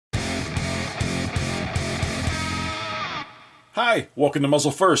Hi, welcome to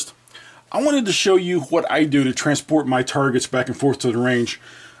Muzzle First. I wanted to show you what I do to transport my targets back and forth to the range.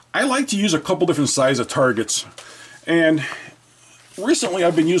 I like to use a couple different sizes of targets, and recently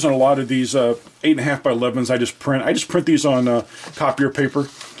I've been using a lot of these 8.5 by 11s. I just print these on copier paper,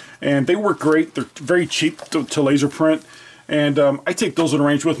 and they work great. They're very cheap to laser print, and I take those to the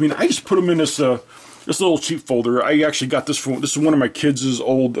range with me, and I just put them in this little cheap folder. I actually got this from one of my kids'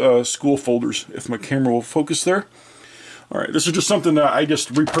 old school folders, if my camera will focus there. Alright, this is just something that I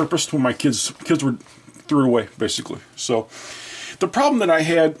just repurposed when my kids threw it away, basically. So, the problem that I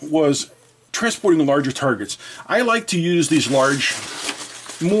had was transporting the larger targets. I like to use these large,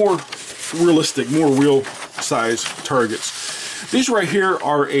 more realistic, more real size targets. These right here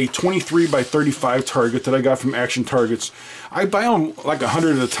are a 23 by 35 target that I got from Action Targets. I buy them like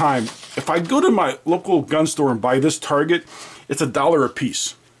 100 at a time. If I go to my local gun store and buy this target, it's $1 a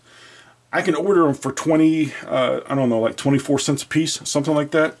piece. I can order them for 20, I don't know, like 24 cents a piece, something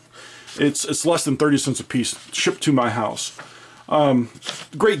like that. It's less than 30 cents a piece, shipped to my house.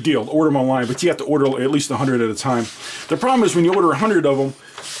 Great deal, order them online, but you have to order at least 100 at a time. The problem is when you order 100 of them,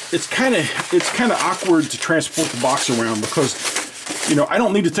 it's kind of awkward to transport the box around because, you know, I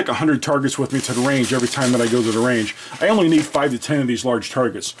don't need to take 100 targets with me to the range every time that I go to the range. I only need 5 to 10 of these large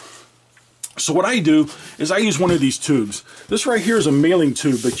targets. So what I do is I use one of these tubes. This right here is a mailing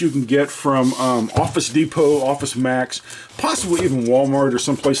tube that you can get from Office Depot, Office Max, possibly even Walmart or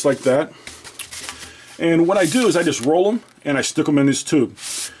someplace like that. And what I do is I just roll them and I stick them in this tube.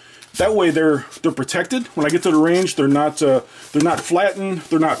 That way they're protected. When I get to the range, they're not flattened,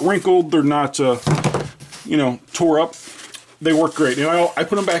 they're not wrinkled, they're not you know, tore up. They work great. And I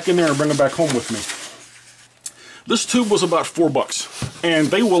put them back in there and bring them back home with me. This tube was about $4, and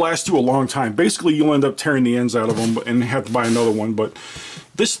they will last you a long time. Basically, you'll end up tearing the ends out of them and have to buy another one. But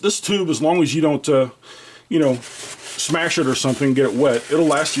this tube, as long as you don't, you know, smash it or something, get it wet, it'll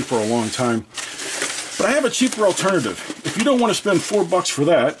last you for a long time. But I have a cheaper alternative. If you don't want to spend $4 for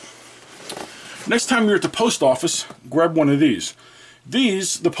that, next time you're at the post office, grab one of these.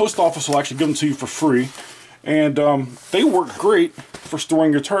 These, the post office will actually give them to you for free, and they work great for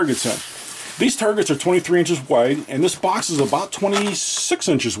storing your targets in. These targets are 23 inches wide, and this box is about 26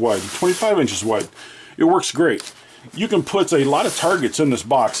 inches wide, 25 inches wide. It works great. You can put a lot of targets in this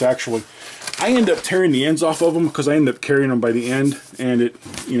box, actually. I end up tearing the ends off of them because I end up carrying them by the end, and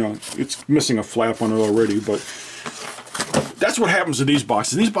it's missing a flap on it already, but that's what happens to these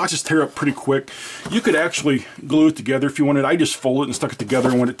boxes. These boxes tear up pretty quick. You could actually glue it together if you wanted. I just fold it and stuck it together,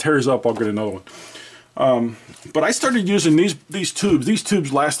 and when it tears up, I'll get another one. But I started using these tubes. These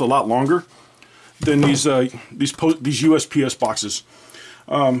tubes last a lot longer than these USPS boxes.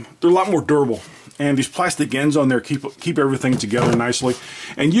 They're a lot more durable, and these plastic ends on there keep everything together nicely.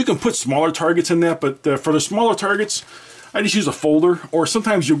 And you can put smaller targets in that, but for the smaller targets, I just use a folder, or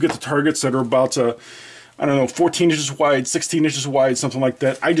sometimes you'll get the targets that are about, I don't know, 14 inches wide, 16 inches wide, something like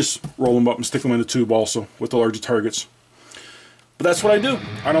that. I just roll them up and stick them in the tube also with the larger targets. But that's what I do.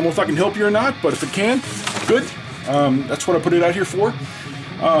 I don't know if I can help you or not, but if it can, good. That's what I put it out here for.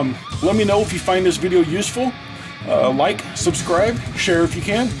 Let me know if you find this video useful. Like, subscribe, share if you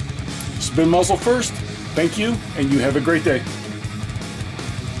can. It's been Muzzle First. Thank you, and you have a great day.